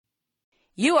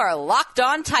You are Locked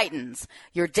On Titans,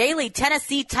 your daily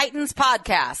Tennessee Titans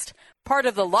podcast, part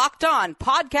of the Locked On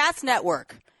Podcast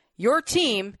Network, your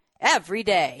team every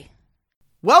day.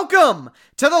 Welcome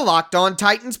to the Locked On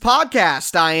Titans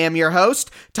podcast. I am your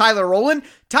host, Tyler Rowland.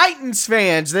 Titans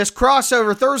fans, this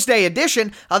crossover Thursday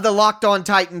edition of the Locked On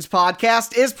Titans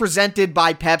podcast is presented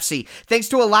by Pepsi. Thanks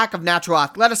to a lack of natural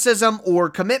athleticism or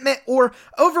commitment or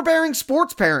overbearing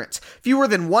sports parents, fewer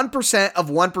than 1% of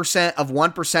 1% of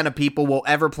 1% of people will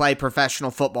ever play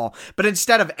professional football. But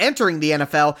instead of entering the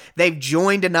NFL, they've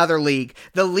joined another league,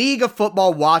 the League of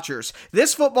Football Watchers.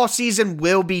 This football season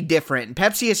will be different, and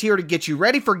Pepsi is here to get you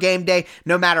ready for game day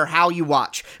no matter how you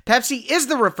watch. Pepsi is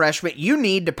the refreshment you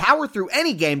need to power through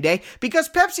any game day, because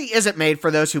Pepsi isn't made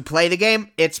for those who play the game,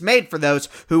 it's made for those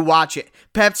who watch it.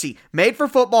 Pepsi, made for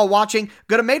football watching.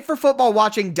 Go to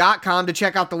madeforfootballwatching.com to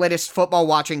check out the latest football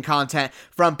watching content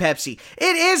from Pepsi.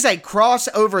 It is a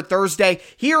crossover Thursday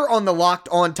here on the Locked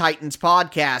On Titans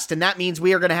podcast, and that means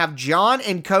we are going to have John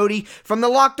and Cody from the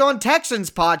Locked On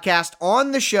Texans podcast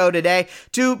on the show today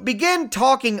to begin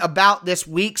talking about this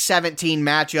Week 17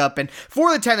 matchup. And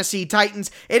for the Tennessee Titans,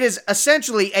 it is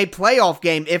essentially a playoff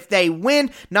game. If they win,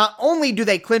 not only do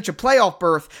they clinch a playoff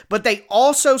berth, but they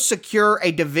also secure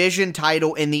a division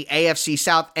title in the AFC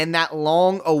South and that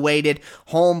long-awaited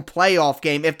home playoff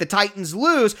game. If the Titans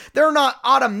lose, they're not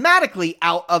automatically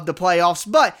out of the playoffs,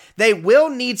 but they will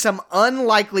need some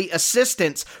unlikely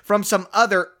assistance from some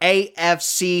other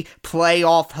AFC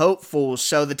playoff hopefuls.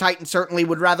 So the Titans certainly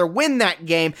would rather win that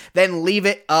game than leave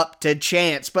it up to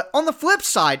chance. But on the flip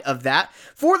side of that,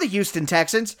 for the Houston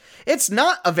Texans, it's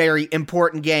not a very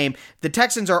important game. The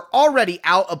Texans are already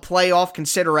out of playoff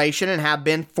consideration and have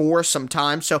been for some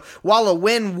time. So while a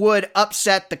win would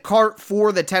upset the cart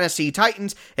for the Tennessee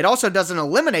Titans, it also doesn't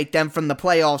eliminate them from the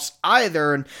playoffs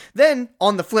either. And then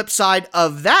on the flip side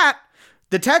of that,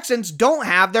 the Texans don't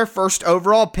have their first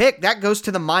overall pick. That goes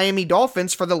to the Miami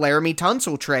Dolphins for the Laramie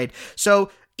Tunsil trade. So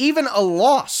even a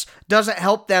loss doesn't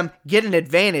help them get an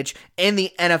advantage in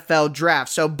the NFL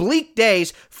draft. So bleak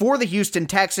days for the Houston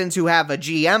Texans, who have a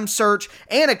GM search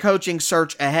and a coaching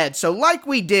search ahead. So like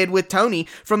we did with Tony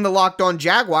from the Locked On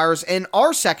Jaguars in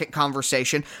our second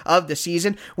conversation of the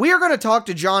season, we are going to talk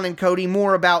to John and Cody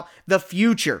more about the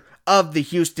future of the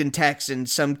Houston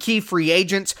Texans. Some key free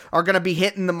agents are going to be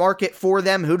hitting the market for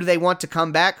them. Who do they want to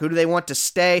come back? Who do they want to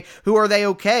stay? Who are they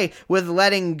okay with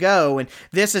letting go? And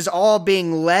this is all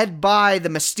being led by the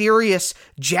mysterious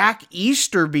Jack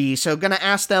Easterby. So going to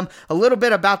ask them a little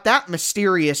bit about that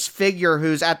mysterious figure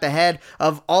who's at the head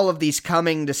of all of these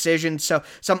coming decisions. So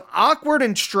some awkward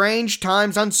and strange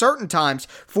times, uncertain times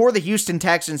for the Houston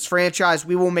Texans franchise.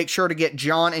 We will make sure to get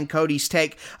John and Cody's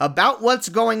take about what's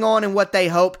going on and what they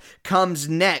hope comes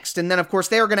next. And then, of course,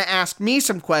 they are going to ask me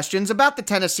some questions about the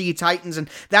Tennessee Titans, and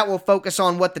that will focus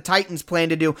on what the Titans plan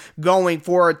to do going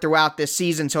forward throughout this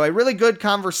season. So a really good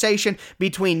conversation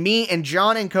between me and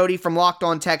John and Cody from Locked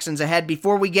On Texans ahead.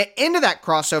 Before we get into that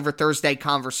crossover Thursday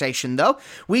conversation, though,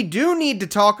 we do need to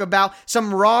talk about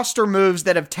some roster moves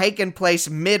that have taken place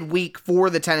midweek for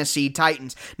the Tennessee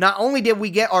Titans. Not only did we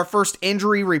get our first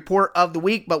injury report of the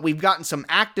week, but we've gotten some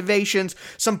activations,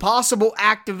 some possible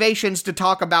activations to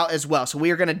talk about as well. So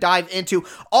we are going to dive into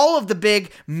all of the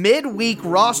big midweek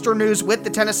roster news with the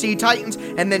Tennessee Titans,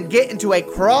 and then get into a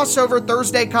crossover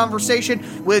Thursday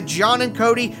conversation with John and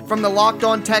Cody from the Locked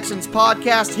On Texans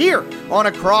podcast here on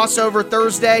a crossover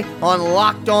Thursday on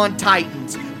Locked On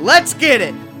Titans. Let's get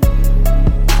it!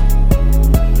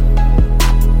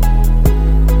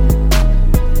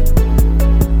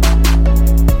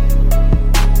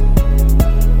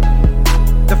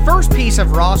 First piece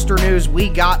of roster news we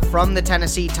got from the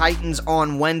Tennessee Titans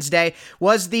on Wednesday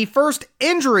was the first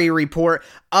injury report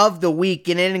of the week,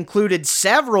 and it included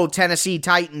several Tennessee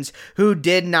Titans who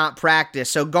did not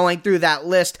practice. So going through that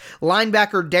list,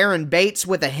 linebacker Darren Bates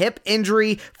with a hip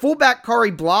injury, fullback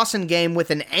Kari Blossengame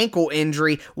with an ankle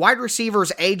injury, wide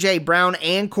receivers A.J. Brown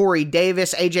and Corey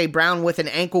Davis, A.J. Brown with an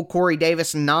ankle, Corey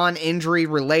Davis non-injury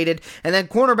related, and then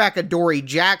cornerback Adoree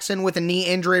Jackson with a knee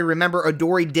injury. Remember,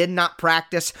 Adoree did not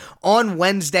practice on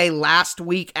Wednesday last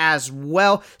week as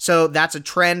well, so that's a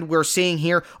trend we're seeing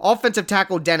here. Offensive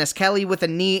tackle Dennis Kelly with a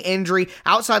knee injury.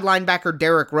 Outside linebacker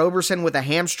Derek Roberson with a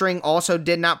hamstring also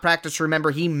did not practice.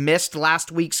 Remember, he missed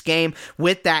last week's game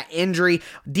with that injury.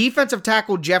 Defensive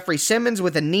tackle Jeffrey Simmons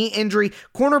with a knee injury.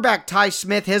 Cornerback Ty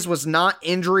Smith, his was not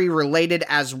injury related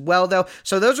as well, though.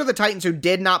 So those are the Titans who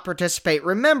did not participate.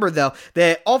 Remember, though,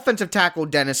 the offensive tackle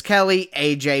Dennis Kelly,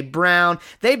 A.J. Brown,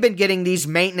 they've been getting these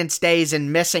maintenance days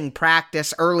and missing practice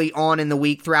practice early on in the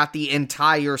week throughout the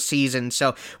entire season.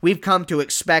 So we've come to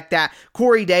expect that.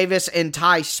 Corey Davis and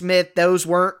Ty Smith, those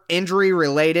weren't injury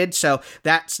related, so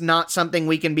that's not something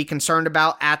we can be concerned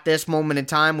about at this moment in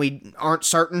time. We aren't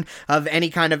certain of any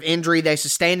kind of injury they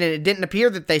sustained, and it didn't appear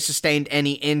that they sustained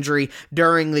any injury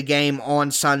during the game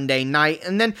on Sunday night.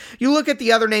 And then you look at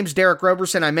the other names. Derek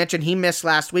Roberson, I mentioned he missed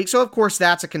last week, so of course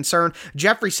that's a concern.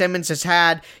 Jeffrey Simmons has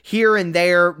had here and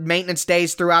there maintenance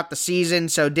days throughout the season,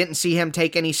 so didn't see him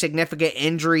take any significant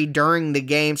injury during the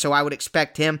game, so I would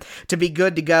expect him to be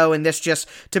good to go, and this just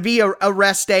to be a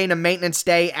rest day and a maintenance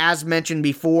day as mentioned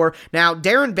before. Now,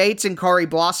 Darren Bates and Kari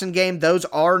Blossengame, those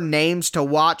are names to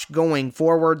watch going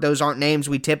forward. Those aren't names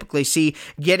we typically see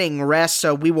getting rest,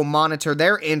 so we will monitor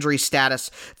their injury status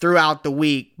throughout the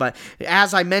week. But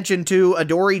as I mentioned too,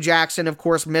 Adoree Jackson, of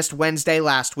course, missed Wednesday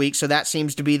last week, so that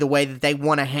seems to be the way that they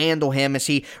want to handle him as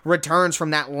he returns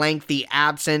from that lengthy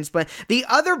absence. But the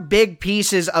other big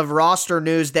pieces of roster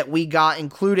news that we got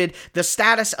included the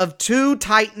status of two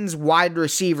Titans wide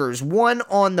receivers, one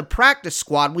on the practice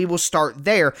squad. We will start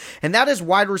there, and that is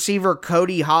wide receiver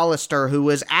Cody Hollister, who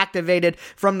was activated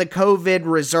from the COVID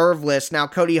reserve list. Now,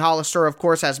 Cody Hollister, of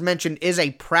course, as mentioned, is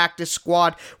a practice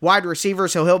squad wide receiver,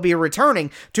 so he'll be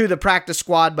returning to the practice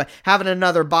squad, but having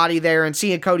another body there and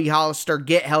seeing Cody Hollister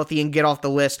get healthy and get off the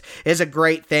list is a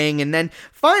great thing. And then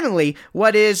finally,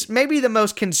 what is maybe the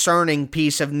most concerning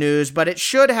piece of news, but it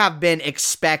should have been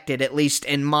expected, at least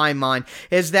in my mind,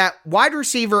 is that wide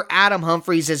receiver Adam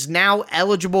Humphries is now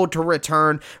eligible to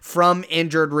return from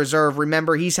injured reserve.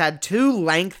 Remember, he's had two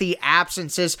lengthy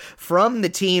absences from the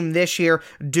team this year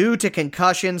due to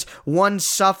concussions. One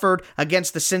suffered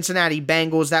against the Cincinnati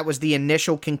Bengals. That was the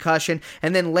initial concussion.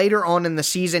 And then later on in the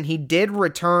season, he did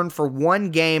return for one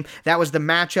game. That was the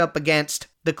matchup against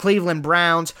the Cleveland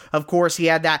Browns. Of course, he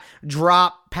had that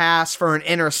drop pass for an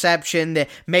interception that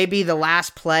may be the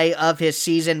last play of his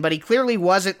season, but he clearly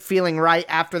wasn't feeling right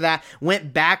after that,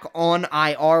 went back on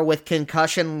IR with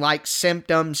concussion-like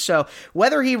symptoms. So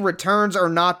whether he returns or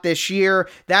not this year,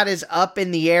 that is up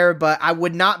in the air, but I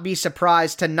would not be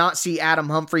surprised to not see Adam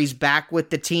Humphries back with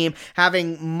the team.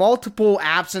 Having multiple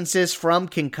absences from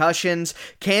concussions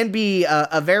can be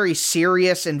a very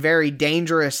serious and very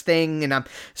dangerous thing, and I'm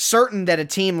certain that a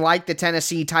team like the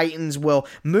Tennessee Titans will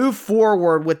move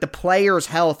forward with the players'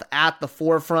 health at the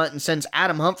forefront. And since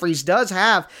Adam Humphries does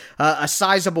have a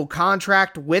sizable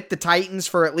contract with the Titans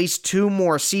for at least 2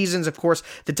 more seasons, of course,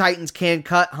 the Titans can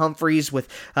cut Humphries with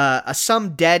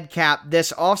some dead cap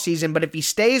this offseason, but if he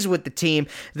stays with the team,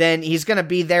 then he's going to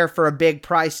be there for a big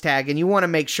price tag, and you want to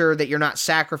make sure that you're not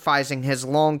sacrificing his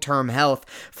long-term health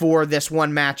for this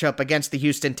one matchup against the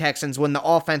Houston Texans when the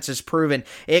offense is proven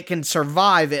it can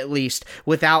survive at least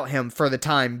without him for the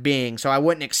time being. So I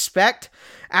wouldn't expect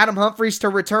Adam Humphries to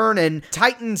return, and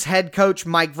Titans head coach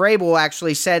Mike Vrabel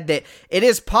actually said that it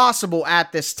is possible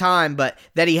at this time, but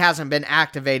that he hasn't been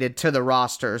activated to the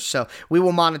roster. So we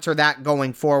will monitor that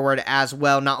going forward as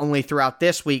well, not only throughout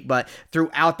this week, but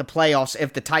throughout the playoffs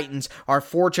if the Titans are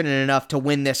fortunate enough to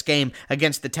win this game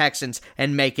against the Texans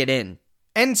and make it in.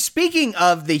 And speaking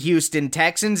of the Houston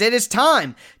Texans, it is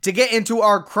time to get into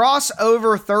our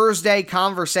crossover Thursday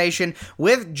conversation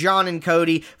with John and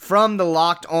Cody from the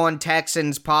Locked On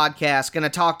Texans podcast. Going to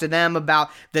talk to them about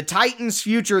the Titans'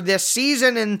 future this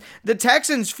season and the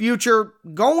Texans' future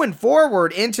going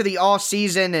forward into the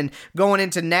offseason and going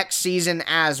into next season,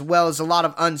 as well as a lot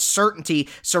of uncertainty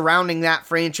surrounding that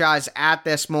franchise at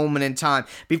this moment in time.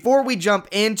 Before we jump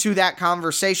into that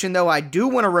conversation, though, I do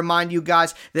want to remind you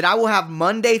guys that I will have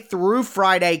Monday through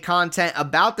Friday content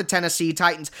about the Tennessee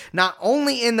Titans, not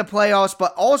only in the playoffs,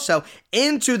 but also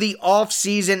into the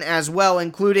offseason as well,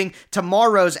 including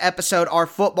tomorrow's episode, our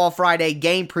Football Friday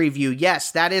game preview. Yes,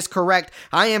 that is correct.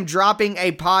 I am dropping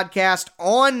a podcast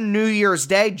on New Year's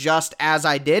Day, just as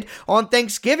I did on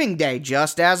Thanksgiving Day,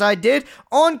 just as I did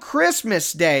on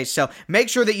Christmas Day. So make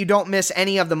sure that you don't miss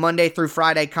any of the Monday through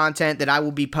Friday content that I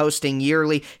will be posting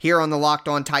yearly here on the Locked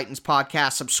On Titans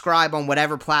podcast. Subscribe on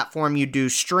whatever platform you do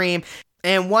stream.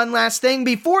 And one last thing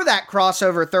before that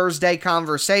crossover Thursday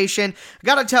conversation, I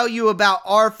got to tell you about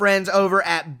our friends over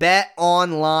at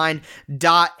betonline.ag.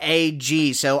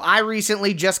 So I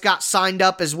recently just got signed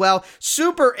up as well.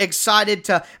 Super excited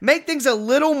to make things a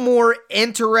little more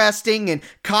interesting in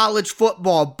college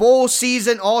football bowl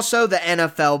season. Also, the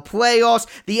NFL playoffs.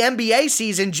 The NBA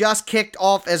season just kicked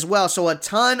off as well. So a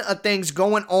ton of things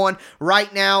going on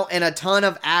right now and a ton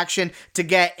of action to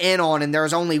get in on. And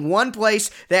there's only one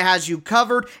place that has you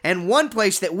covered, and one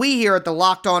place that we here at the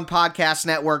Locked On Podcast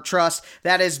Network trust,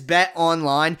 that is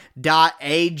betonline.ag.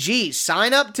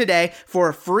 Sign up today for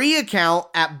a free account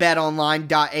at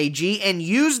betonline.ag and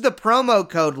use the promo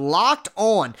code Locked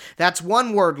On. That's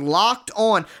one word, Locked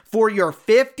On, for your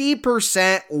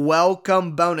 50%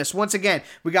 welcome bonus. Once again,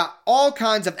 we got all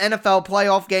kinds of NFL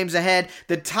playoff games ahead,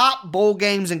 the top bowl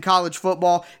games in college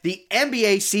football. The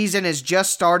NBA season has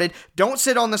just started. Don't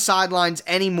sit on the sidelines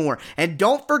anymore. And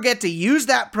don't forget to use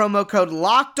that promo code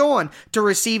Locked On to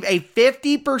receive a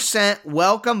 50%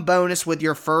 welcome bonus with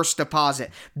your first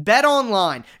deposit. Bet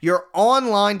Online, your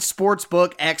online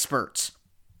sportsbook experts.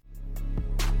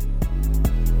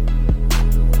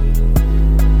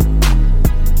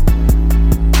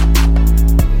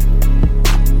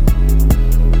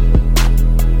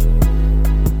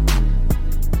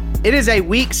 It is a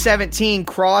Week 17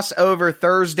 crossover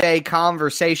Thursday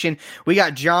conversation. We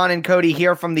got John and Cody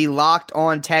here from the Locked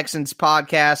On Texans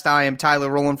podcast. I am Tyler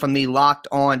Rowland from the Locked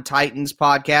On Titans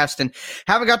podcast, and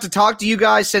haven't got to talk to you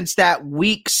guys since that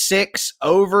Week 6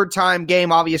 overtime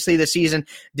game. Obviously, the season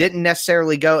didn't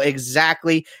necessarily go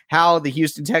exactly how the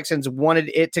Houston Texans wanted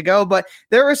it to go, but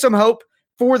there is some hope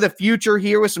for the future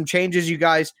here with some changes you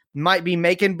guys might be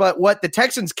making. But what the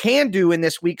Texans can do in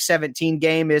this Week 17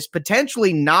 game is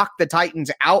potentially knock the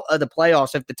Titans out of the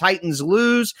playoffs. If the Titans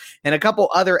lose and a couple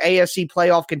other AFC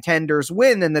playoff contenders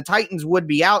win, then the Titans would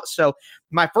be out. So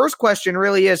my first question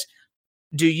really is,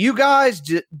 do you guys,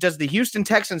 does the Houston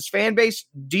Texans fan base,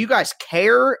 do you guys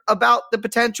care about the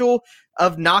potential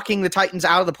of knocking the Titans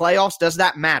out of the playoffs? Does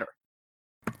that matter?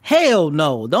 Hell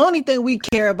no. The only thing we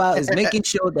care about is making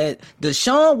sure that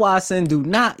Deshaun Watson do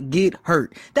not get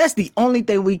hurt. That's the only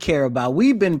thing we care about.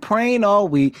 We've been praying all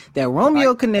week that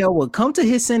Romeo Crennel will come to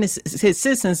his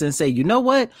senses and say, you know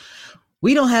what?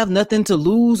 We don't have nothing to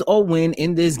lose or win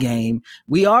in this game.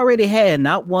 We already had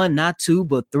not one, not two,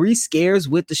 but 3 scares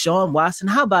with Deshaun Watson.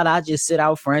 How about I just sit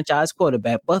our franchise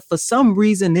quarterback? But for some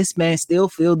reason, this man still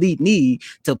feel the need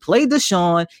to play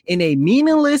Deshaun in a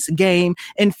meaningless game.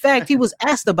 In fact, he was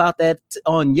asked about that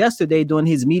on yesterday during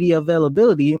his media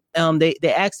availability.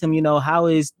 They asked him, how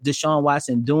is Deshaun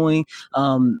Watson doing?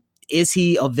 Is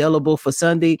he available for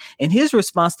Sunday? And his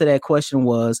response to that question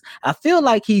was, I feel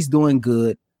like he's doing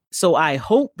good. So I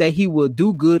hope that he will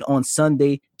do good on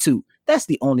Sunday too. That's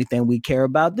the only thing we care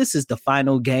about. This is the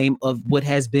final game of what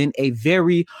has been a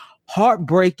very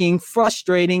heartbreaking,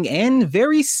 frustrating, and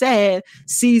very sad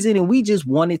season, and we just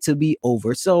want it to be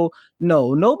over. So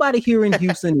no, nobody here in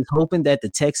Houston is hoping that the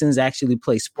Texans actually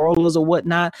play spoilers or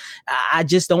whatnot. I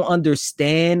just don't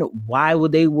understand why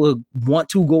they would want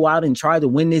to go out and try to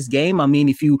win this game. I mean,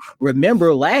 if you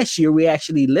remember last year, we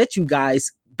actually let you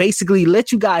guys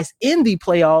in the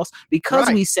playoffs because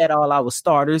we set all our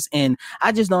starters, and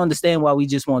I just don't understand why we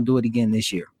just won't do it again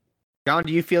this year. John,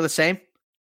 do you feel the same?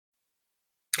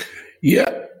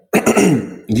 Yeah.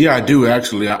 Yeah, I do,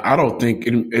 actually. I don't think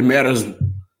it matters.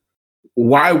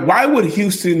 Why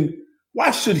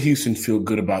should Houston feel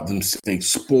good about them if they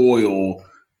spoil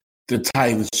the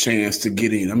Titans' chance to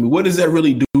get in? I mean, what does that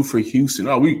really do for Houston?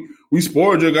 Oh, we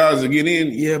spoiled your guys to get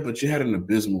in. Yeah, but you had an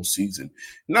abysmal season.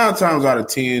 9 times out of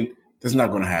 10, that's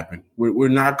not going to happen. We're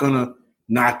not going to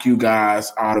knock you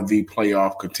guys out of the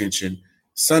playoff contention.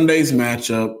 Sunday's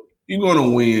matchup, you're going to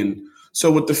win. So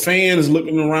with the fans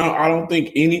looking around, I don't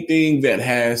think anything that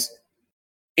has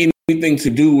anything to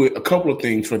do with a couple of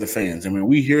things for the fans. I mean,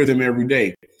 we hear them every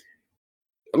day.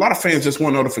 A lot of fans just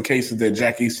want notifications that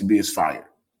Jack Easterby is fired.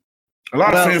 A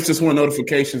lot of fans just want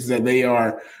notifications that they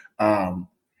are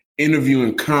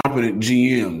interviewing competent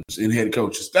GMs and head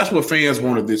coaches. That's what fans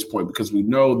want at this point, because we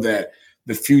know that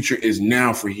the future is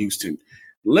now for Houston.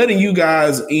 Letting you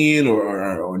guys in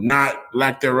or not,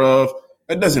 lack thereof,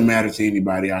 that doesn't matter to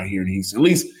anybody out here in Houston, at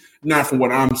least not from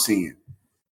what I'm seeing.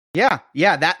 Yeah,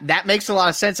 that makes a lot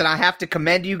of sense, and I have to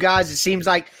commend you guys. It seems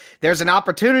like there's an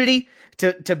opportunity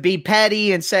to be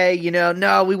petty and say,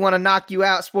 no, we want to knock you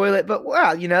out, spoil it. But,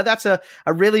 well, that's a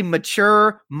really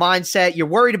mature mindset. You're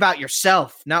worried about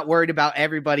yourself, not worried about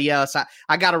everybody else.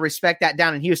 I got to respect that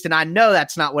down in Houston. I know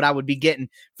that's not what I would be getting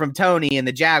from Tony and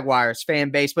the Jaguars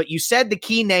fan base. But you said the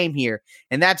key name here,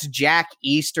 and that's Jack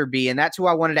Easterby. And that's who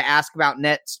I wanted to ask about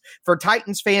next. For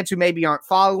Titans fans who maybe aren't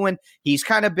following, he's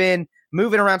kind of been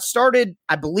moving around, started,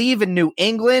 I believe, in New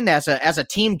England as a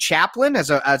team chaplain, as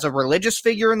a religious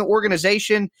figure in the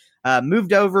organization,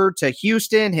 moved over to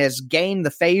Houston, has gained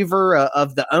the favor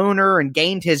of the owner and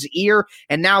gained his ear,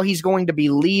 and now he's going to be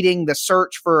leading the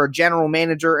search for a general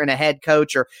manager and a head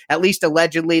coach, or at least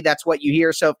allegedly that's what you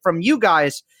hear. So from you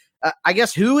guys, I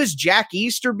guess, who is Jack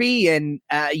Easterby? And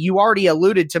you already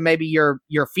alluded to maybe your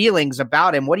feelings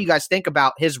about him. What do you guys think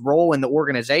about his role in the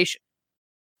organization?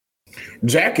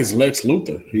 Jack is Lex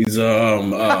Luthor. He's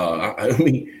I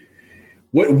mean,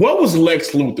 what was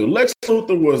Lex Luthor? Lex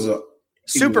Luthor was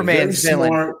Superman's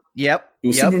villain. Yep. He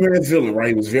was Superman's villain, right?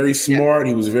 He was very smart.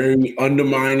 He was very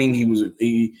undermining.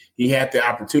 He had the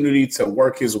opportunity to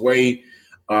work his way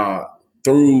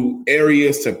through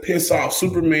areas to piss off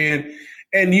Superman.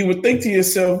 And you would think to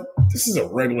yourself, this is a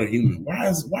regular human. Why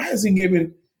is he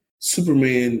giving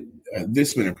Superman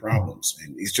this many problems?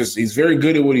 And he's very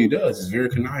good at what he does. He's very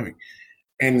conniving.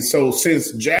 And so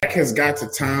since Jack has got to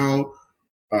town,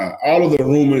 all of the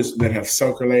rumors that have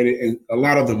circulated and a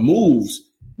lot of the moves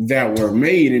that were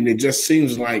made, and it just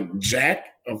seems like Jack,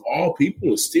 of all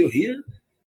people, is still here.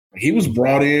 He was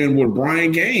brought in with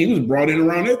Brian Gaines. He was brought in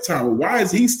around that time. Why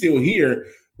is he still here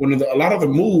when a lot of the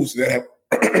moves that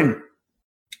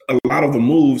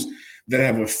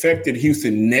have affected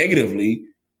Houston negatively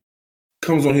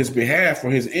comes on his behalf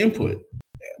or his input?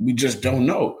 We just don't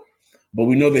know. But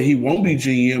we know that he won't be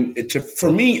GM.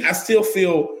 For me, I still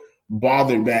feel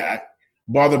bothered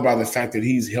by the fact that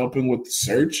he's helping with the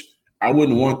search. I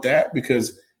wouldn't want that,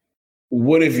 because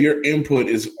what if your input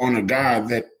is on a guy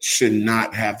that should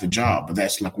not have the job, but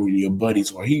that's like one of your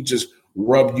buddies, or he just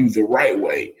rubbed you the right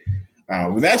way?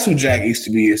 Well, that's who Jack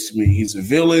Easterby is to me. He's a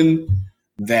villain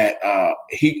that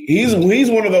he's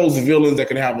one of those villains that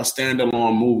could have a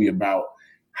standalone movie about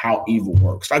how evil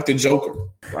works, like the Joker.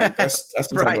 Right? That's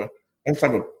the right.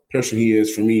 type of person he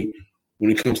is for me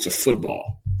when it comes to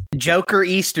football. Joker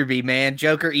Easterby, man.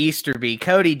 Joker Easterby.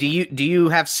 Cody, do you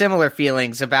have similar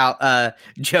feelings about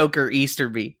Joker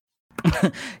Easterby?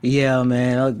 Yeah,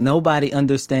 man. Nobody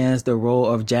understands the role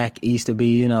of Jack Easterby.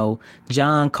 You know,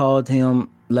 John called him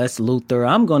Lex Luthor.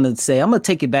 I'm going to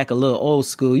take it back a little old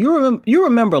school. You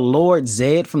remember Lord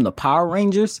Zed from the Power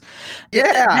Rangers?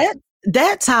 Yeah.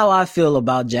 That's how I feel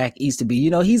about Jack Easterby.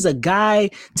 You know, he's a guy,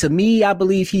 to me, I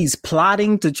believe he's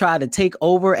plotting to try to take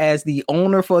over as the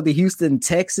owner for the Houston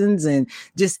Texans, and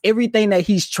just everything that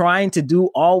he's trying to do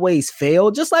always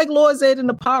failed, just like Lord Zed in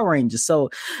the Power Rangers.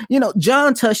 So, you know,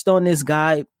 John touched on this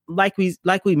guy. Like we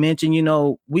mentioned, you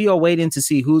know, we are waiting to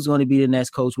see who's going to be the next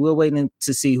coach. We're waiting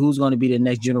to see who's going to be the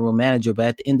next general manager. But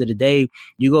at the end of the day,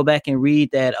 you go back and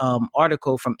read that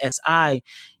article from SI,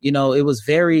 you know, it was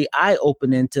very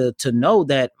eye-opening to know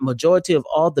that majority of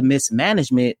all the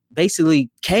mismanagement basically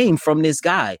came from this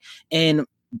guy. And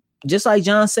just like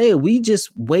John said, we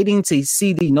just waiting to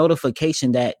see the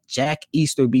notification that Jack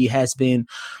Easterby has been,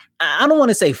 I don't want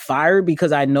to say fired,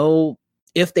 because I know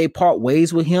if they part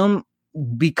ways with him,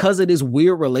 because of this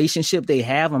weird relationship they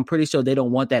have, I'm pretty sure they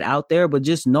don't want that out there. But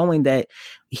just knowing that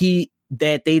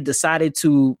they decided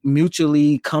to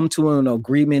mutually come to an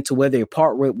agreement to where they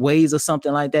part ways or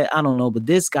something like that, I don't know. But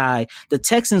this guy, the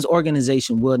Texans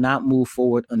organization, will not move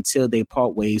forward until they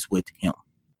part ways with him.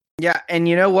 Yeah, and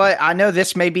you know what? I know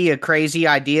this may be a crazy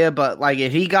idea, but like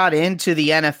if he got into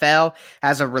the NFL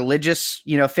as a religious,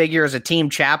 you know, figure, as a team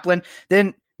chaplain,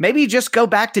 then maybe just go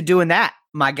back to doing that,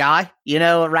 my guy, you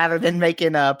know, rather than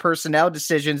making personnel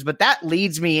decisions. But that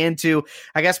leads me into,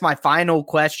 I guess, my final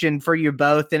question for you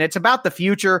both. And it's about the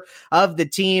future of the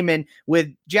team. And with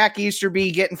Jack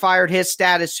Easterby getting fired, his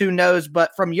status, who knows?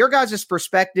 But from your guys'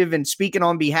 perspective, and speaking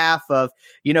on behalf of,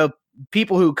 you know,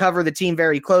 people who cover the team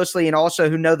very closely and also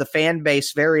who know the fan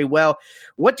base very well,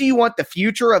 what do you want the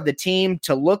future of the team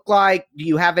to look like? Do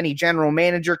you have any general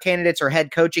manager candidates or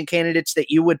head coaching candidates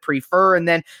that you would prefer? And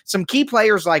then some key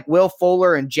players like Will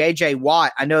Fuller and J.J.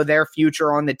 Watt, I know their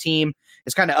future on the team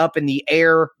is kind of up in the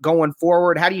air going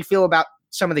forward. How do you feel about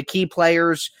some of the key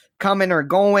players coming or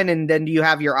going? And then do you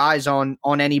have your eyes on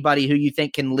anybody who you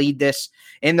think can lead this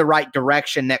in the right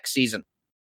direction next season?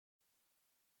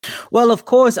 Well, of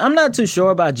course, I'm not too sure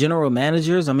about general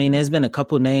managers. I mean, there's been a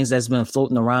couple of names that's been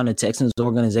floating around the Texans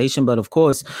organization. But of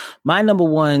course, my number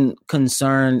one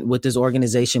concern with this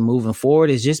organization moving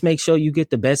forward is just make sure you get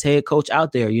the best head coach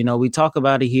out there. You know, we talk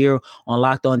about it here on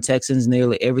Locked On Texans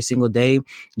nearly every single day.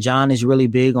 John is really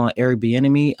big on Eric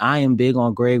Bieniemy. I am big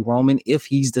on Greg Roman. If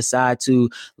he's decide to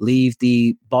leave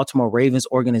the Baltimore Ravens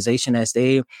organization as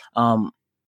they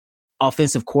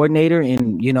offensive coordinator,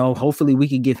 and, you know, hopefully we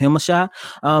could give him a shot.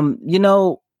 You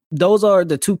know, those are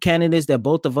the two candidates that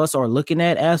both of us are looking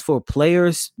at. As for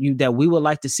players that we would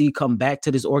like to see come back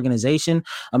to this organization,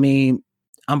 I mean,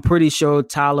 I'm pretty sure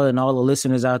Tyler and all the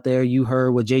listeners out there, you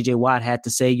heard what J.J. Watt had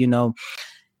to say. You know,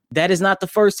 that is not the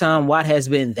first time Watt has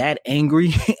been that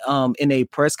angry in a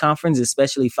press conference,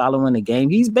 especially following the game.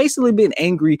 He's basically been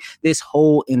angry this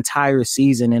whole entire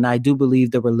season. And I do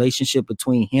believe the relationship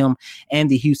between him and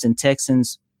the Houston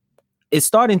Texans it's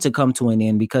starting to come to an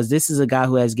end, because this is a guy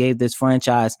who has gave this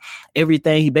franchise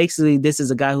everything. This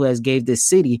is a guy who has gave this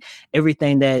city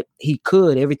everything that he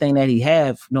could, everything that he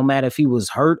had, no matter if he was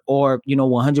hurt or,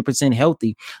 100%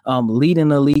 healthy, leading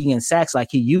the league in sacks like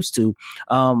he used to.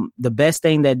 The best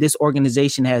thing that this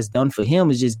organization has done for him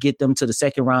is just get them to the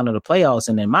second round of the playoffs.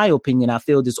 And in my opinion, I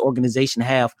feel this organization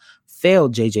have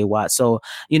failed JJ Watt. So,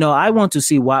 I want to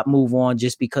see Watt move on,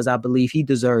 just because I believe he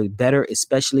deserves better,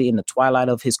 especially in the twilight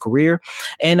of his career.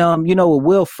 And, with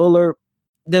Will Fuller,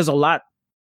 there's a lot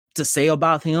to say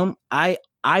about him. I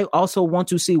also want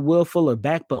to see Will Fuller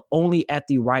back, but only at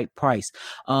the right price.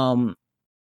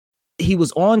 He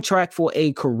was on track for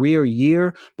a career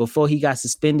year before he got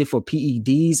suspended for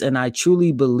PEDs. And I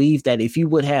truly believe that if he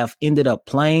would have ended up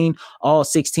playing all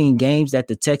 16 games, that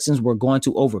the Texans were going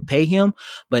to overpay him.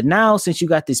 But now, since you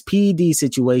got this PED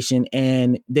situation,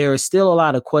 and there are still a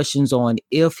lot of questions on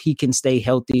if he can stay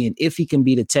healthy and if he can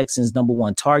be the Texans' number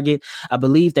one target, I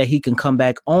believe that he can come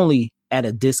back only at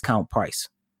a discount price.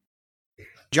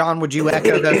 John, would you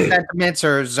echo those sentiments,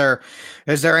 or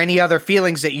is there any other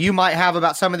feelings that you might have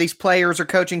about some of these players or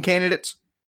coaching candidates?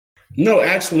 No,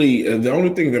 actually, the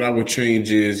only thing that I would change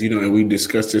is, and we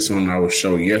discussed this on our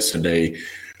show yesterday,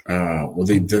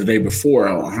 the day before,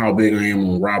 how big I am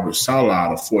on Robert Saleh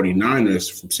out of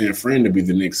 49ers from San Fran to be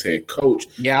the next head coach.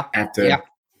 Yeah. I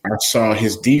saw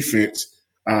his defense.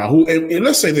 And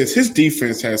let's say this, his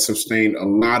defense has sustained a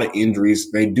lot of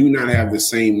injuries. They do not have the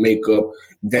same makeup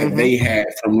that they had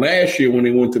from last year when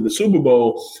they went to the Super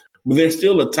Bowl, but they're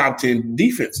still a top 10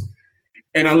 defense.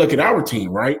 And I look at our team,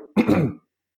 right? and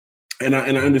I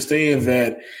understand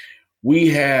that we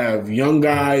have young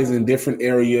guys in different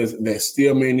areas that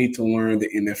still may need to learn the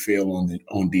NFL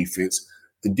on defense.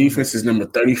 The defense is number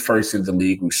 31st in the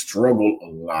league. We struggle a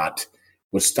lot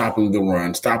with stopping the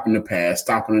run, stopping the pass,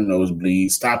 stopping the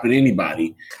nosebleed, stopping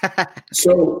anybody.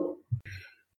 So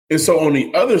on the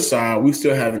other side, we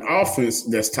still have an offense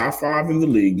that's top 5 in the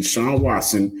league. Deshaun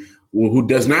Watson, who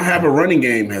does not have a running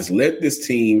game, has led this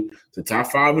team to top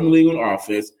 5 in the league on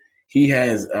offense.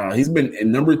 He's been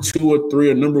number 2 or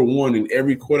 3 or number 1 in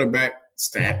every quarterback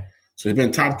stat. So he's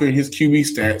been top 3 in his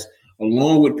QB stats,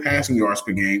 along with passing yards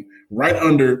per game, right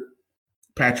under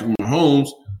Patrick Mahomes.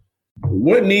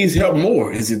 What needs help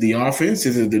more? Is it the offense?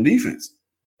 Is it the defense?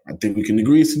 I think we can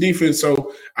agree it's the defense.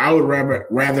 So I would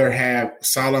rather have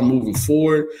Saleh moving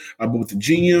forward. But with the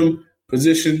GM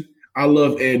position, I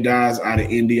love Ed Dodds out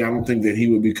of Indy. I don't think that he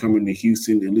would be coming to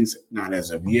Houston, at least not as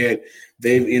of yet.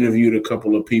 They've interviewed a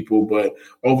couple of people, but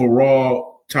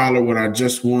overall, Tyler, what I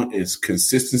just want is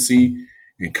consistency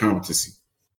and competency.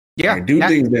 Yeah, do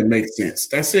things that make sense.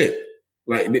 That's it.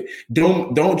 Like,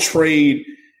 don't trade.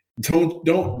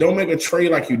 Don't make a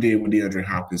trade like you did with DeAndre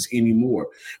Hopkins anymore.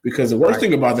 Because the worst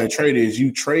thing about that trade is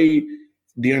you trade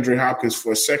DeAndre Hopkins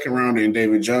for a second rounder and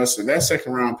David Johnson. That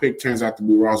second round pick turns out to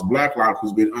be Ross Blacklock,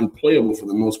 who's been unplayable for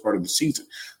the most part of the season.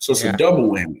 So it's a double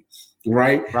whammy,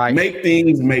 right? Make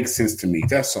things make sense to me.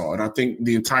 That's all. And I think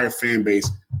the entire fan base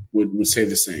would say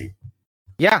the same.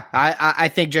 Yeah, I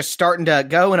think just starting to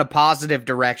go in a positive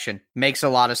direction makes a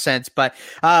lot of sense. But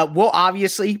we'll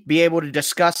obviously be able to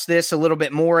discuss this a little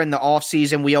bit more in the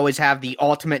offseason. We always have the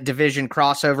Ultimate Division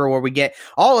crossover where we get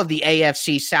all of the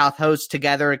AFC South hosts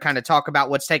together and kind of talk about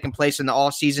what's taking place in the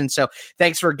offseason. So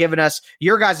thanks for giving us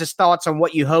your guys' thoughts on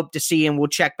what you hope to see, and we'll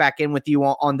check back in with you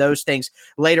on those things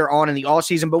later on in the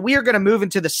offseason. But we are going to move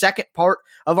into the second part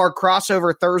of our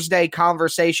crossover Thursday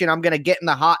conversation. I'm going to get in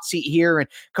the hot seat here, and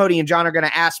Cody and John are going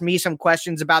to ask me some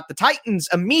questions about the Titans'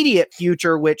 immediate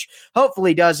future, which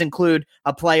hopefully does include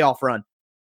a playoff run.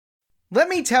 Let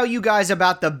me tell you guys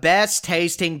about the best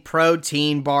tasting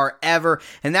protein bar ever,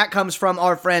 and that comes from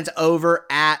our friends over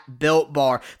at Built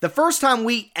Bar. The first time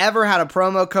we ever had a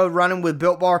promo code running with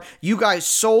Built Bar, you guys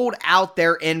sold out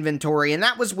their inventory, and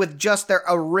that was with just their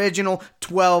original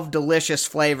 12 delicious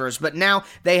flavors. But now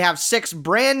they have 6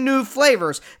 brand new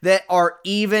flavors that are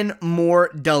even more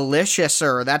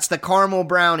deliciouser. That's the caramel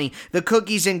brownie, the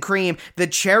cookies and cream, the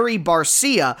cherry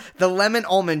barcia, the lemon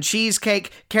almond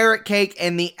cheesecake, carrot cake,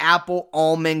 and the apple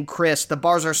almond crisp. The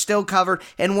bars are still covered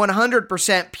in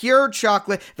 100% pure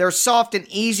chocolate. They're soft and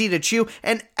easy to chew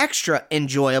and extra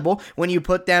enjoyable when you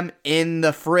put them in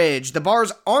the fridge. The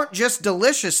bars aren't just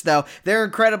delicious though, they're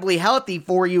incredibly healthy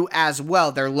for you as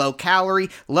well. They're low calorie,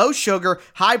 low sugar,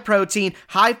 high protein,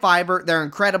 high fiber. They're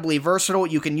incredibly versatile.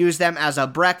 You can use them as a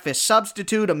breakfast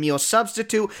substitute, a meal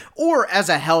substitute, or as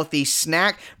a healthy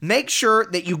snack. Make sure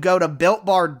that you go to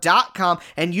BuiltBar.com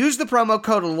and use the promo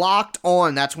code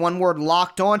LOCKEDON. That's one word, code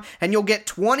Locked On, and you'll get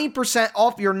 20%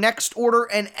 off your next order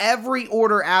and every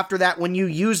order after that when you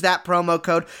use that promo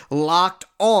code Locked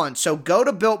On. So go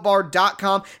to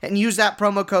BuiltBar.com and use that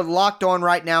promo code Locked On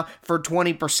right now for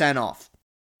 20% off.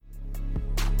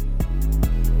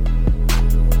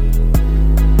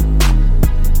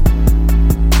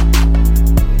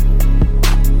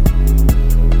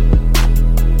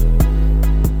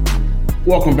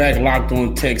 Welcome back, Locked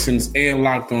On Texans and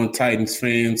Locked On Titans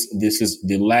fans. This is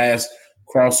the last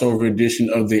crossover edition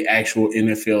of the actual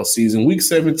NFL season. Week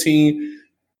 17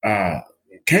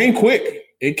 came quick.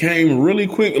 It came really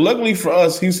quick. Luckily for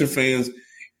us Houston fans,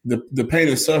 the pain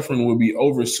and suffering will be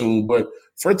over soon. But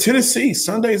for Tennessee,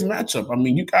 Sunday's matchup, I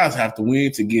mean, you guys have to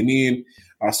win to get in.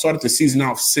 Started the season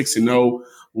off 6-0.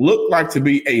 Looked like to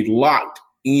be a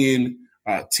locked-in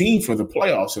team for the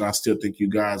playoffs, and I still think you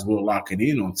guys will lock it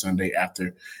in on Sunday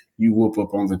after you whoop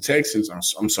up on the Texans.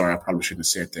 I'm sorry, I probably shouldn't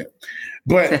have said that.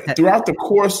 But throughout the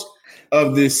course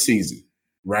of this season,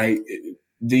 right,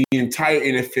 the entire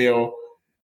NFL,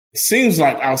 it seems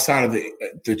like outside of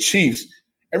the Chiefs,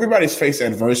 everybody's faced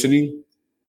adversity.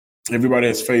 Everybody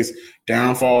has faced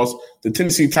downfalls. The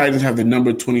Tennessee Titans have the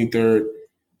number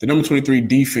 23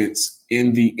 defense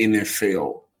in the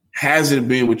NFL. Hasn't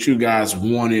been what you guys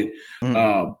wanted.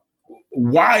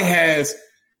 Why has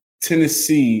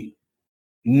Tennessee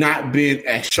not been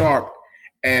as sharp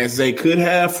as they could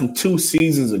have from 2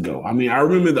 seasons ago? I mean, I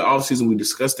remember the offseason we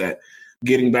discussed that,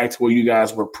 getting back to where you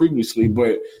guys were previously,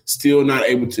 but still not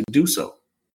able to do so.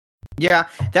 Yeah,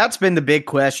 that's been the big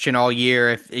question all year.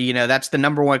 If that's the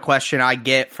number one question I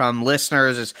get from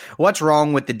listeners is what's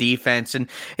wrong with the defense? And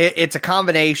it's a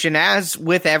combination, as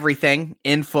with everything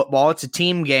in football. It's a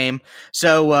team game.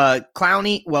 So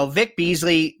Vic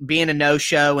Beasley being a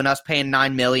no-show and us paying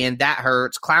 $9 million, that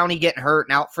hurts. Clowney getting hurt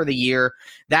and out for the year,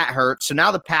 that hurts. So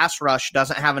now the pass rush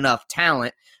doesn't have enough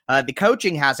talent. The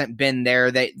coaching hasn't been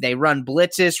there. They run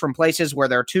blitzes from places where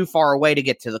they're too far away to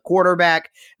get to the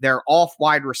quarterback. They're off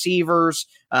wide receivers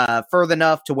further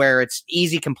enough to where it's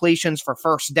easy completions for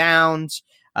first downs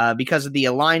because of the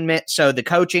alignment. So the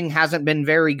coaching hasn't been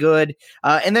very good.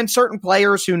 And then certain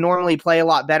players who normally play a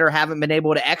lot better haven't been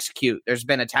able to execute. There's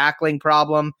been a tackling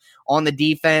problem on the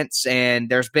defense, and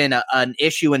there's been an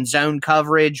issue in zone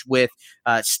coverage with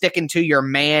sticking to your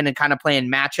man and kind of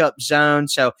playing matchup zone.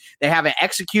 So they haven't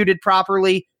executed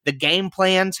properly. The game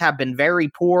plans have been very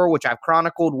poor, which I've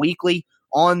chronicled weekly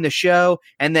on the show.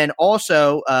 And then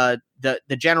also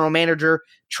the general manager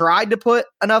tried to put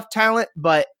enough talent,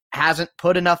 but hasn't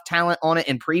put enough talent on it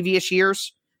in previous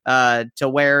years to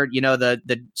where,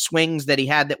 the swings that he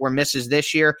had that were misses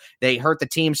this year, they hurt the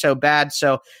team so bad.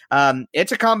 So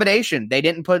it's a combination. They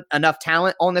didn't put enough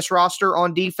talent on this roster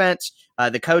on defense.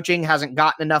 The coaching hasn't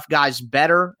gotten enough guys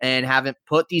better and haven't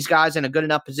put these guys in a good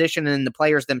enough position, and the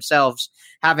players themselves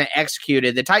haven't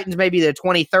executed. The Titans may be the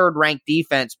 23rd ranked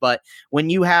defense, but when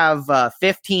you have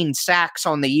 15 sacks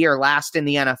on the year last in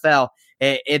the NFL,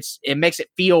 it makes it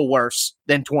feel worse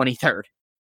than 23rd.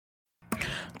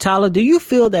 Tyler, do you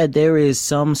feel that there is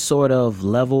some sort of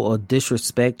level of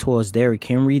disrespect towards Derrick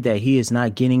Henry, that he is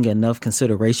not getting enough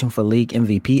consideration for league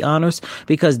MVP honors?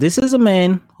 Because this is a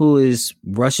man who is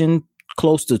rushing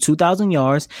close to 2,000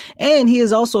 yards, and he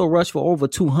has also rushed for over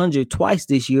 200 twice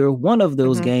this year. One of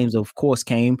those games, of course,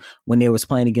 came when they was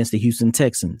playing against the Houston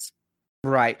Texans.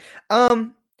 Right.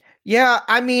 Yeah,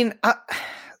 I mean,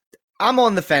 I'm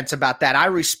on the fence about that. I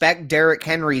respect Derrick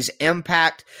Henry's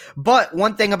impact, but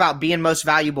one thing about being most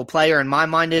valuable player in my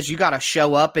mind is you got to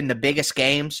show up in the biggest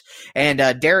games. And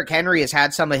Derrick Henry has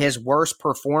had some of his worst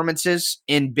performances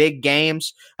in big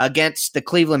games against the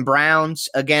Cleveland Browns,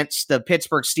 against the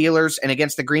Pittsburgh Steelers, and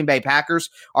against the Green Bay Packers.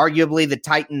 Arguably the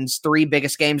Titans' 3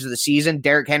 biggest games of the season.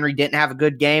 Derrick Henry didn't have a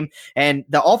good game, and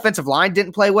the offensive line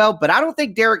didn't play well, but I don't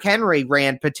think Derrick Henry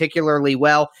ran particularly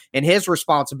well in his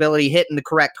responsibility, hitting the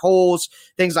correct holes,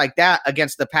 things like that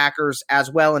against the Packers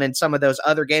as well, and in some of those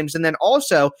other games. And then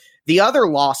also the other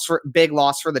big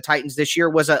loss for the Titans this year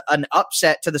was an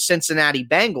upset to the Cincinnati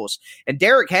Bengals. And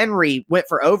Derrick Henry went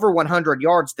for over 100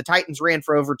 yards. The Titans ran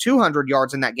for over 200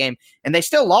 yards in that game, and they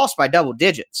still lost by double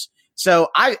digits. So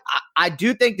I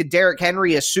do think that Derrick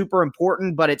Henry is super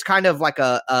important, but it's kind of like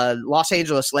a Los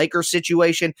Angeles Lakers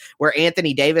situation where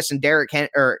Anthony Davis and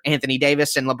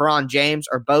LeBron James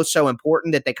are both so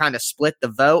important that they kind of split the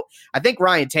vote. I think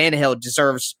Ryan Tannehill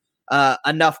deserves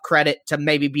enough credit to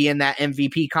maybe be in that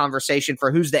MVP conversation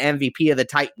for who's the MVP of the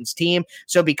Titans team.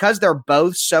 So because they're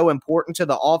both so important to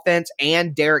the offense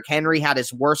and Derrick Henry had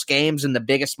his worst games in the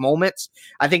biggest moments,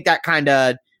 I think that kind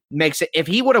of makes it. If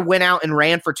he would have went out and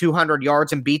ran for 200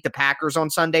 yards and beat the Packers on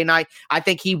Sunday night, I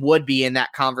think he would be in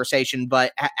that conversation.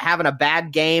 But having a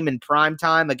bad game in prime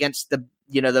time against the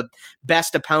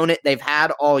best opponent they've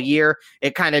had all year,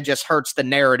 it kind of just hurts the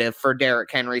narrative for Derrick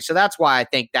Henry. So that's why I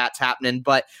think that's happening.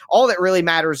 But all that really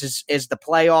matters is the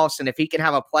playoffs. And if he can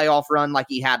have a playoff run like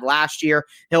he had last year,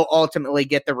 he'll ultimately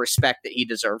get the respect that he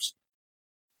deserves.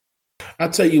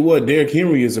 I'll tell you what, Derrick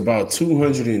Henry is about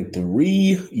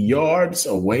 203 yards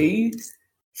away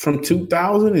from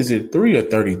 2,000. Is it 3 or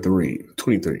 33?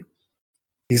 23.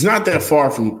 He's not that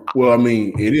far from, well, I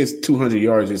mean, it is 200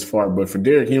 yards is far, but for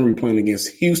Derrick Henry playing against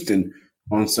Houston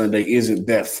on Sunday isn't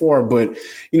that far. But,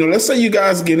 let's say you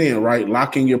guys get in, right?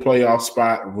 Lock in your playoff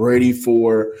spot, ready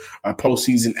for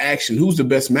postseason action. Who's the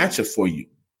best matchup for you?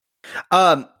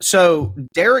 So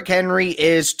Derrick Henry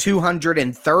is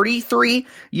 233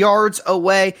 yards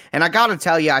away. And I got to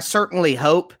tell you, I certainly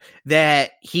hope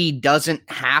that he doesn't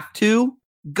have to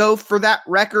go for that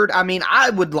record. I mean,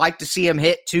 I would like to see him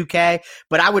hit 2K,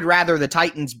 but I would rather the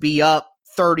Titans be up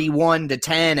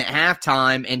 31-10 at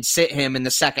halftime and sit him in the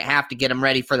second half to get him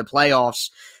ready for the playoffs.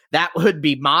 That would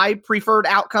be my preferred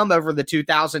outcome over the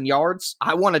 2,000 yards.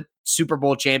 I want a Super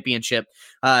Bowl championship.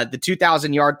 The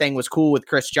 2,000-yard thing was cool with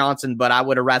Chris Johnson, but I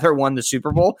would have rather won the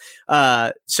Super Bowl.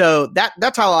 So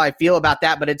that's how I feel about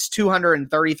that, but it's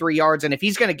 233 yards, and if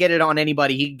he's going to get it on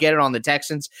anybody, he can get it on the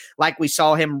Texans, like we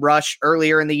saw him rush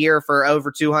earlier in the year for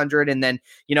over 200, and then,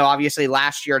 obviously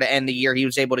last year to end the year, he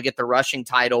was able to get the rushing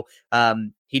title.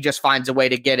 He just finds a way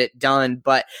to get it done.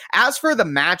 But as for the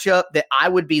matchup that I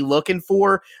would be looking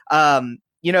for,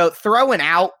 throwing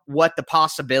out what the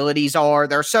possibilities are,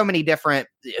 there are so many different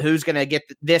who's going to get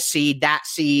this seed, that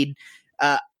seed.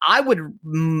 I would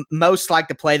most like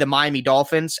to play the Miami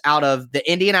Dolphins out of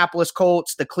the Indianapolis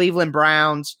Colts, the Cleveland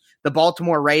Browns, the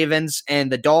Baltimore Ravens,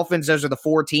 and the Dolphins. Those are the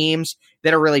four teams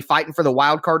that are really fighting for the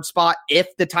wild card spot if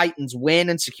the Titans win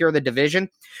and secure the division.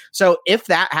 So if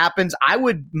that happens, I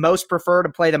would most prefer to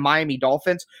play the Miami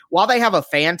Dolphins. While they have a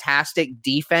fantastic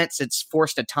defense, it's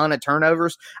forced a ton of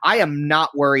turnovers. I am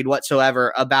not worried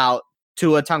whatsoever about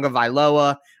Tua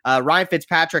Tagovailoa. Ryan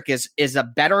Fitzpatrick is a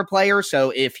better player,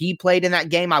 so if he played in that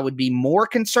game, I would be more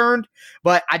concerned.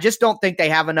 But I just don't think they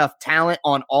have enough talent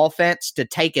on offense to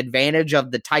take advantage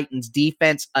of the Titans'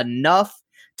 defense enough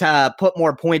to put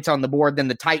more points on the board than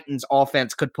the Titans'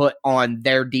 offense could put on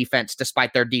their defense,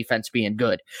 despite their defense being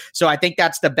good. So I think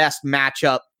that's the best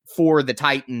matchup for the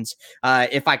Titans.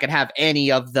 If I could have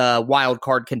any of the wild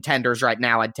card contenders right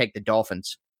now, I'd take the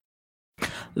Dolphins.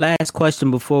 Last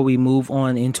question before we move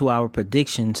on into our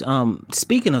predictions.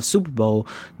 Speaking of Super Bowl,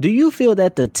 do you feel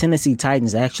that the Tennessee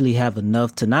Titans actually have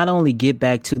enough to not only get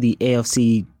back to the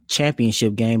AFC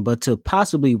Championship game, but to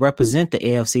possibly represent the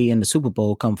AFC in the Super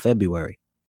Bowl come February?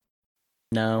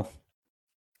 No.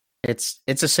 It's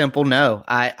a simple no.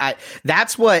 I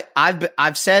that's what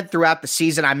I've said throughout the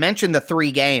season. I mentioned the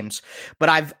 3 games, but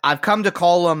I've come to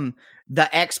call them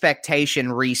the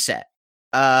expectation reset.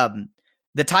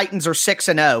 The Titans are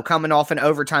 6-0 coming off an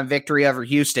overtime victory over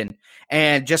Houston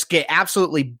and just get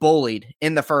absolutely bullied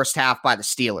in the first half by the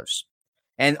Steelers.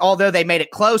 And although they made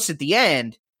it close at the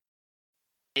end,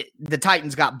 the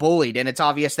Titans got bullied, and it's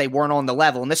obvious they weren't on the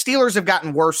level. And the Steelers have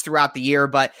gotten worse throughout the year,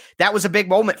 but that was a big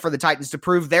moment for the Titans to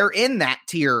prove they're in that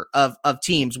tier of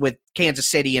teams with Kansas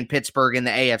City and Pittsburgh in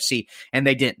the AFC, and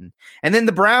they didn't. And then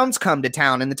the Browns come to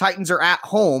town, and the Titans are at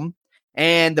home.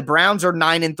 And the Browns are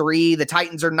 9-3. The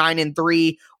Titans are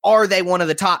 9-3. Are they one of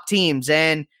the top teams?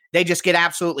 And they just get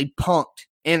absolutely punked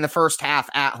in the first half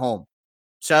at home.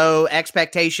 So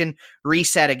expectation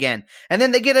reset again. And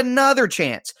then they get another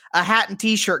chance, a hat and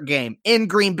t-shirt game in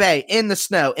Green Bay, in the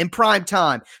snow, in prime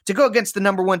time, to go against the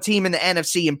number 1 team in the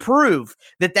NFC and prove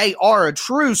that they are a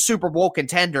true Super Bowl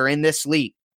contender in this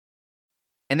league.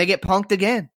 And they get punked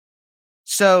again.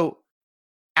 So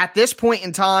at this point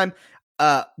in time,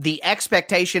 the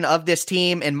expectation of this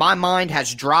team, in my mind,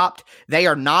 has dropped. They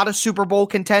are not a Super Bowl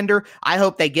contender. I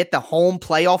hope they get the home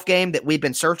playoff game that we've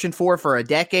been searching for a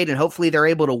decade, and hopefully they're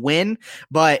able to win.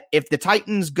 But if the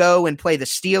Titans go and play the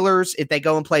Steelers, if they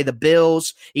go and play the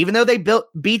Bills, even though they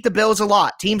beat the Bills a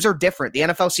lot, teams are different. The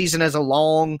NFL season is a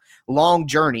long, long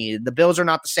journey. The Bills are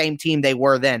not the same team they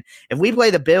were then. If we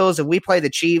play the Bills, if we play the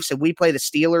Chiefs, if we play the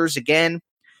Steelers again,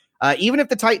 even if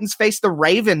the Titans face the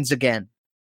Ravens again,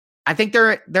 I think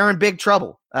they're in big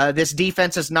trouble. This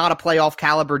defense is not a playoff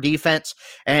caliber defense,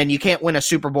 and you can't win a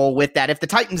Super Bowl with that. If the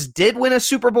Titans did win a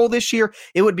Super Bowl this year,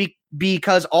 it would be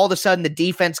because all of a sudden the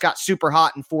defense got super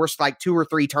hot and forced like 2 or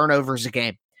 3 turnovers a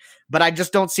game. but I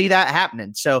just don't see that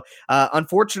happening. So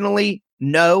unfortunately,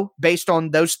 no, based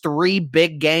on those 3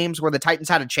 big games where the Titans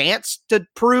had a chance to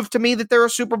prove to me that they're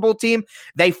a Super Bowl team,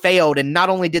 they failed. And not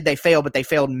only did they fail, but they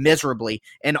failed miserably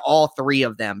in all 3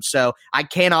 of them. So I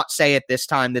cannot say at this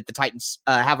time that the Titans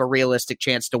have a realistic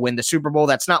chance to win the Super Bowl.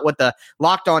 That's not what the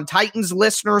Locked On Titans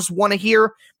listeners want to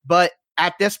hear. But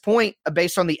at this point,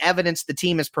 based on the evidence the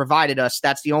team has provided us,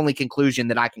 that's the only conclusion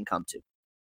that I can come to.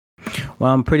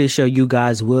 Well, I'm pretty sure you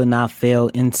guys will not fail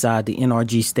inside the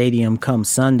NRG Stadium come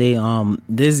Sunday.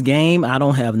 This game, I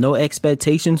don't have no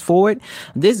expectations for it.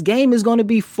 This game is going to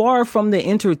be far from the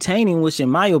entertaining, which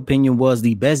in my opinion was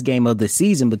the best game of the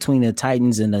season between the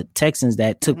Titans and the Texans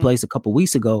that took place a couple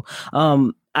weeks ago.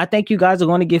 I think you guys are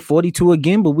going to get 42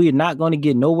 again, but we're not going to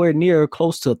get nowhere near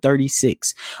close to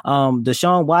 36.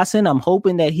 Deshaun Watson, I'm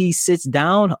hoping that he sits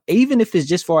down, even if it's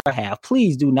just for a half.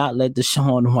 Please do not let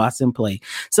Deshaun Watson play.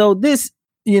 So this,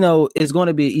 is going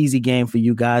to be an easy game for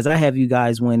you guys. I have you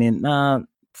guys winning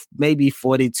maybe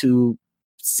 42-17.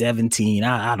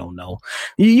 I don't know.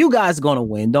 You guys are going to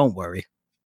win. Don't worry.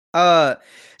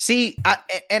 See,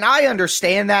 I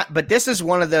understand that, but this is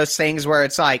one of those things where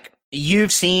it's like,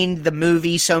 you've seen the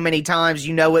movie so many times,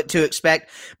 you know what to expect.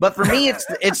 But for me,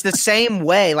 it's the same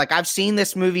way. Like, I've seen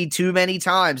this movie too many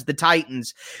times. The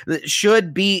Titans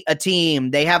should be a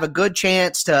team. They have a good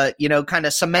chance to, kind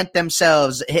of cement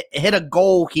themselves, hit a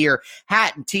goal here,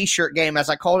 hat and T-shirt game, as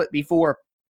I called it before.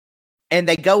 And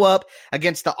they go up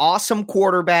against the awesome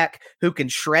quarterback who can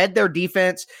shred their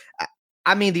defense.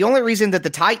 I mean, the only reason that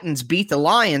the Titans beat the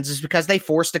Lions is because they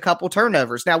forced a couple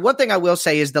turnovers. Now, one thing I will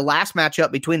say is the last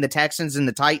matchup between the Texans and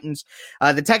the Titans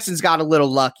got a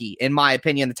little lucky, in my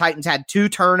opinion. The Titans had 2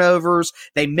 turnovers.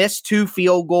 They missed 2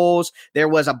 field goals. There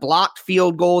was a blocked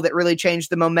field goal that really changed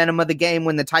the momentum of the game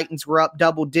when the Titans were up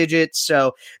double digits.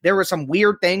 So there were some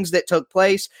weird things that took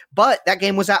place, but that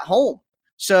game was at home.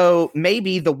 So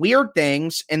maybe the weird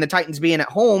things and the Titans being at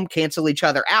home cancel each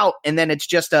other out, and then it's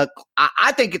just I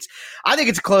think it's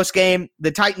a close game.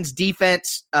 The Titans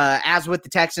defense, as with the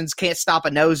Texans, can't stop a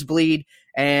nosebleed,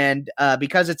 and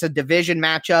because it's a division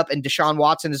matchup and Deshaun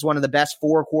Watson is one of the best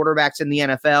 4 quarterbacks in the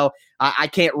NFL, I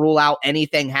can't rule out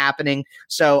anything happening.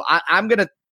 So I'm gonna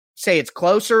say it's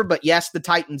closer, but yes, the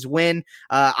Titans win.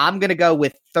 I'm gonna go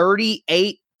with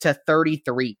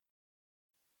 38-33.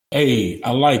 Hey,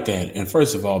 I like that. And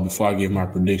first of all, before I give my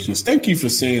predictions, thank you for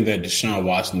saying that Deshaun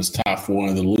Watson is top 4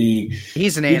 in the league.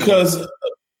 He's an animal. Because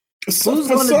for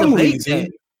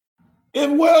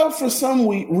some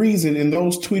reason in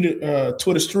those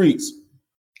Twitter streets,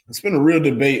 it's been a real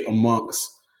debate amongst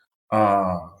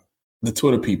the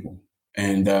Twitter people.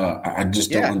 And I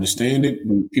just don't understand it.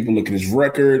 When people look at his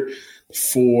record,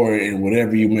 4 and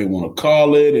whatever you may want to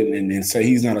call it, and say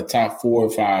he's not a top 4 or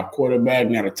 5 quarterback,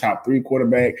 not a top 3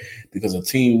 quarterback, because a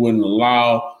team wouldn't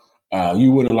allow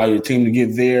your team to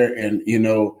get there. And,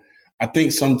 I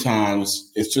think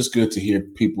sometimes it's just good to hear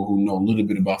people who know a little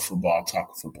bit about football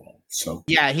talk football. So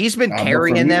yeah, he's been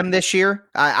carrying them this year.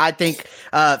 I think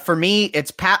for me,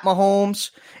 it's Pat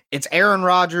Mahomes, it's Aaron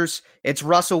Rodgers, it's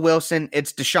Russell Wilson,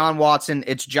 it's Deshaun Watson,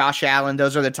 it's Josh Allen.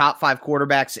 Those are the top 5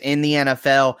 quarterbacks in the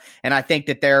NFL, and I think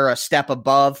that they're a step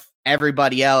above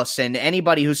everybody else. And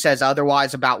anybody who says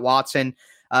otherwise about Watson,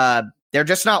 they're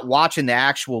just not watching the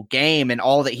actual game and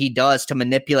all that he does to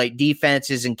manipulate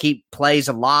defenses and keep plays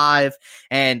alive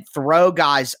and throw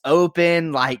guys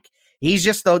open. Like, he's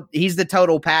the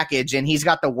total package, and he's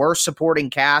got the worst supporting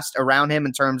cast around him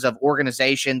in terms of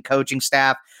organization, coaching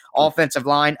staff, offensive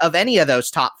line of any of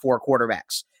those top 4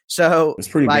 quarterbacks. So it's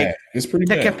pretty bad. It's pretty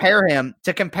bad.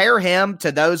 To compare him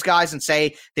to those guys and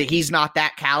say that he's not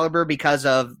that caliber because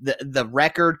of the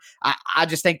record, I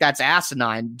just think that's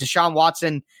asinine. Deshaun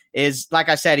Watson is, like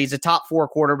I said, he's a top 4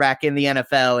 quarterback in the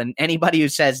NFL, and anybody who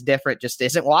says different just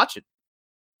isn't watching.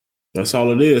 That's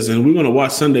all it is. And we're going to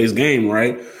watch Sunday's game,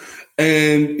 right?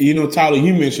 And, Tyler,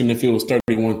 you mentioned if it was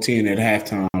 31-10 at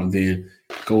halftime, then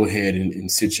go ahead and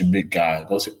sit your big guy.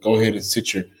 Go ahead and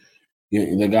sit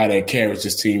the guy that carries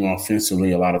this team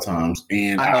offensively a lot of times.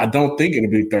 And I don't think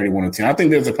it'll be 31-10. I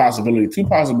think there's 2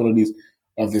 possibilities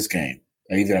of this game.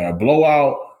 Either a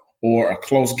blowout or a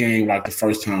close game like the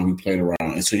first time we played around.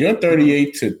 And so your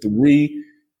 38-3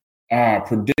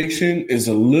 prediction is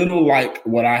a little like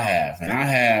what I have. And I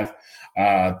have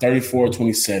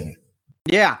 34-27.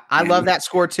 Yeah, I love that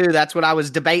score too. That's what I was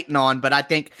debating on, but I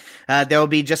think there'll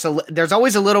be there's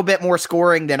always a little bit more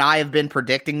scoring than I have been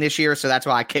predicting this year, so that's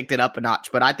why I kicked it up a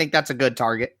notch. But I think that's a good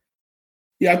target.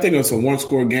 Yeah, I think it's a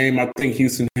 1-score game. I think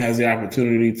Houston has the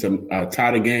opportunity to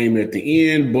tie the game at the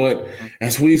end, but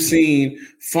as we've seen,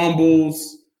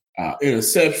 fumbles,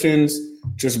 interceptions,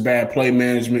 just bad play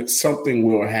management. Something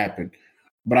will happen.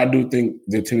 But I do think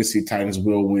the Tennessee Titans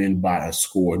will win by a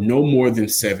score. No more than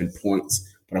 7 points.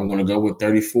 But I'm going to go with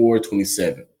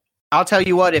 34-27. I'll tell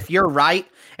you what, if you're right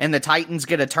and the Titans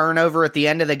get a turnover at the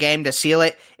end of the game to seal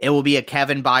it, it will be a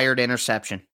Kevin Byard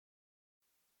interception.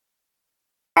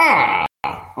 I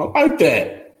like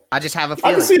that. I just have a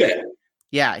feeling. I can see that.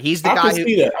 Yeah, he's the guy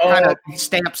who kind of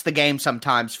stamps the game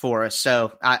sometimes for us.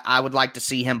 So I would like to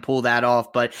see him pull that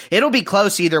off, but it'll be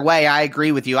close either way. I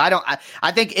agree with you. I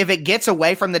think if it gets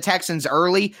away from the Texans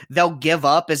early, they'll give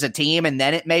up as a team, and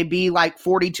then it may be like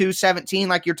 42-17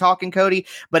 like you're talking, Cody.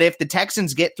 But if the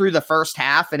Texans get through the first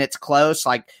half and it's close,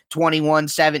 like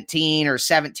 21-17 or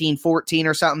 17-14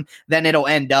 or something, then it'll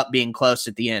end up being close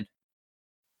at the end.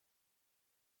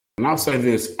 And I'll say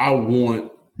this, I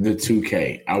want the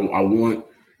 2K. I want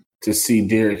to see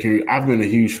Derrick Henry. I've been a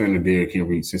huge fan of Derrick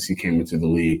Henry since he came into the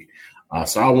league.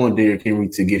 So I want Derrick Henry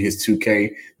to get his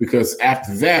 2K because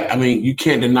after that, I mean, you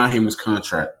can't deny him his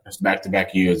contract. That's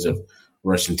back-to-back years of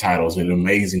rushing titles and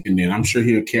amazing. And then I'm sure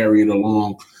he'll carry it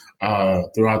along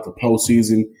throughout the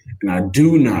postseason. And I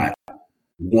do not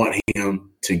want him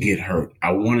to get hurt.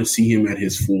 I want to see him at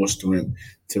his full strength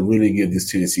to really give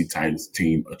this Tennessee Titans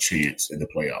team a chance in the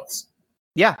playoffs.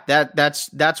 Yeah,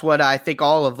 that's what I think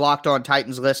all of Locked On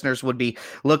Titans listeners would be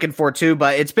looking for too.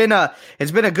 But it's been a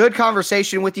good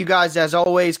conversation with you guys as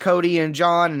always, Cody and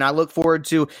John, and I look forward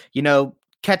to,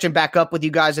 catching back up with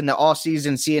you guys in the off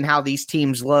season, seeing how these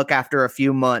teams look after a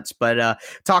few months. But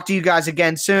talk to you guys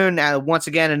again soon. Once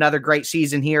again, another great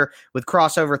season here with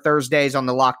Crossover Thursdays on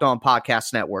the Locked On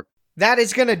Podcast Network. That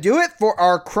is going to do it for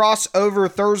our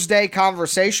Crossover Thursday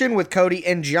conversation with Cody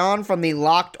and John from the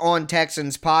Locked On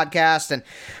Texans podcast. And,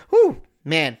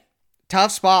 man,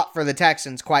 tough spot for the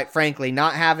Texans, quite frankly,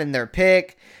 not having their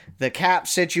pick, the cap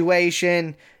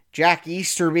situation, Jack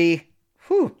Easterby.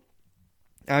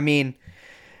 I mean,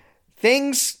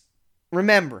 things are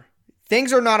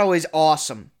not always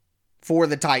awesome for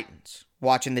the Titans.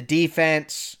 Watching the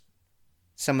defense,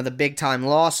 some of the big-time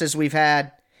losses we've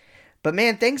had. But,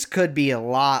 man, things could be a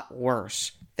lot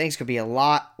worse. Things could be a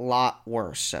lot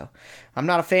worse. So, I'm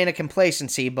not a fan of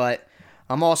complacency, but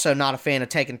I'm also not a fan of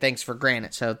taking things for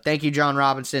granted. So, thank you, John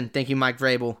Robinson. Thank you, Mike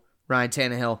Vrabel, Ryan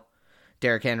Tannehill,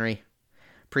 Derrick Henry.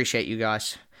 Appreciate you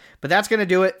guys. But that's going to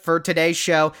do it for today's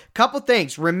show. Couple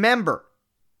things. Remember,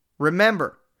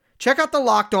 check out the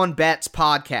Locked On Bets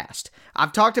podcast.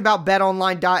 I've talked about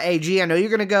betonline.ag. I know you're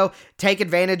going to go take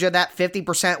advantage of that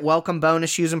 50% welcome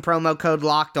bonus using promo code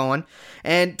Locked On.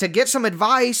 And to get some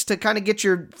advice to kind of get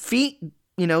your feet,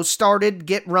 started,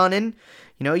 get running.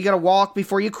 You got to walk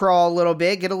before you crawl a little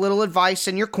bit, get a little advice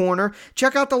in your corner.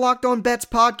 Check out the Locked On Bets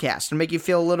podcast and make you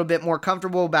feel a little bit more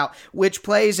comfortable about which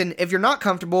plays. And if you're not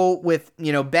comfortable with,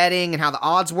 betting and how the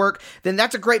odds work, then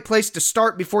that's a great place to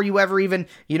start before you ever even,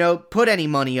 put any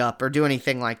money up or do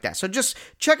anything like that. So just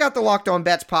check out the Locked On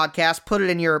Bets podcast, put it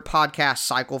in your podcast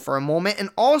cycle for a moment. And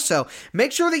also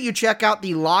make sure that you check out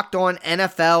the Locked On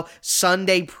NFL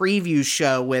Sunday preview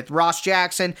show with Ross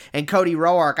Jackson and Cody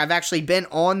Roark. I've actually been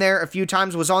on there a few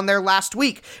times, was on there last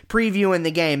week previewing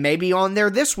the game, maybe on there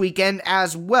this weekend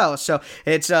as well. So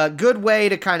it's a good way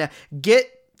to kind of get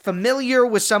familiar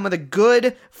with some of the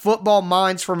good football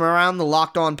minds from around the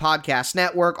Locked On Podcast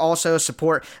Network. Also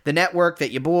support the network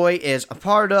that your boy is a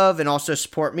part of, and also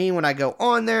support me when I go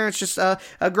on there. It's just a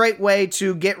great way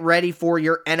to get ready for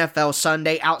your NFL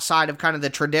Sunday outside of kind of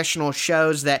the traditional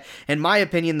shows that, in my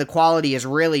opinion, the quality has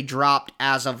really dropped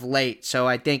as of late. So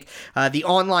I think the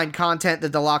online content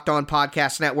that the Locked On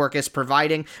Podcast Network is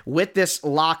providing with this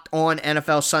Locked On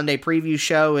NFL Sunday preview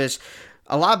show is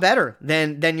a lot better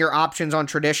than your options on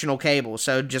traditional cable.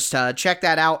 So just check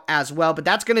that out as well. But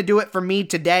that's going to do it for me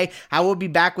today. I will be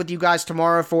back with you guys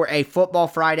tomorrow for a Football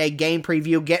Friday game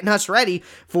preview, getting us ready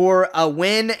for a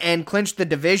win and clinch the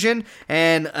division,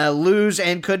 and a lose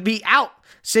and could be out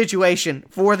situation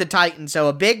for the Titans. So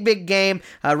a big game,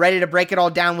 ready to break it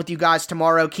all down with you guys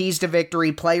tomorrow. Keys to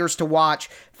victory, players to watch,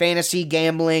 fantasy,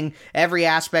 gambling, every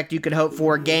aspect you could hope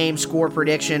for, game, score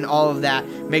prediction, all of that.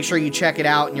 Make sure you check it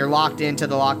out and you're locked into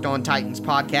the Locked On Titans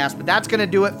podcast. But that's going to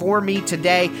do it for me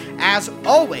today. As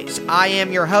always, I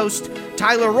am your host,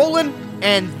 Tyler Rowland,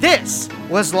 and this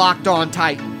was Locked On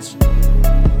Titans.